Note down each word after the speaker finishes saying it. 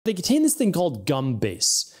They contain this thing called gum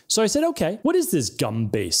base. So I said, okay, what is this gum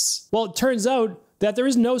base? Well, it turns out that there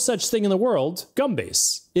is no such thing in the world, gum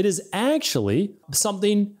base. It is actually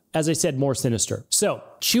something, as I said, more sinister. So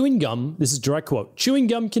chewing gum, this is a direct quote, chewing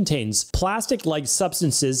gum contains plastic-like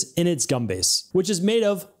substances in its gum base, which is made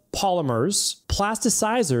of polymers,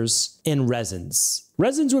 plasticizers, and resins.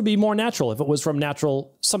 Resins would be more natural if it was from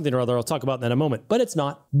natural something or other. I'll talk about that in a moment, but it's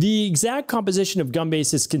not. The exact composition of gum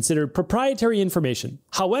base is considered proprietary information.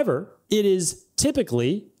 However, it is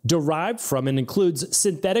typically derived from and includes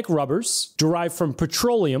synthetic rubbers derived from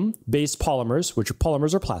petroleum-based polymers, which are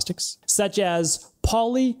polymers or plastics, such as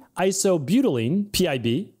polyisobutylene,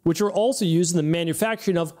 PIB, which are also used in the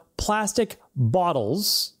manufacturing of plastic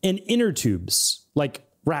bottles and inner tubes, like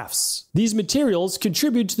rafts. These materials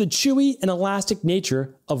contribute to the chewy and elastic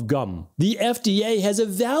nature of gum. The FDA has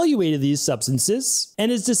evaluated these substances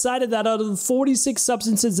and has decided that out of the 46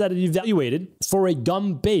 substances that it evaluated for a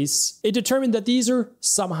gum base, it determined that these are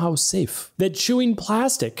somehow safe, that chewing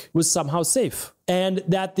plastic was somehow safe, and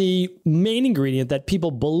that the main ingredient that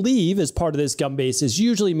people believe is part of this gum base is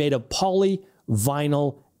usually made of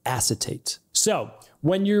polyvinyl acetate. So,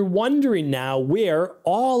 when you're wondering now where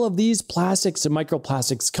all of these plastics and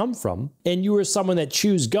microplastics come from, and you are someone that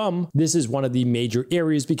chews gum, this is one of the major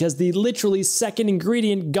areas because the literally second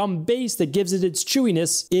ingredient, gum base, that gives it its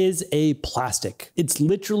chewiness is a plastic. It's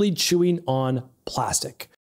literally chewing on plastic.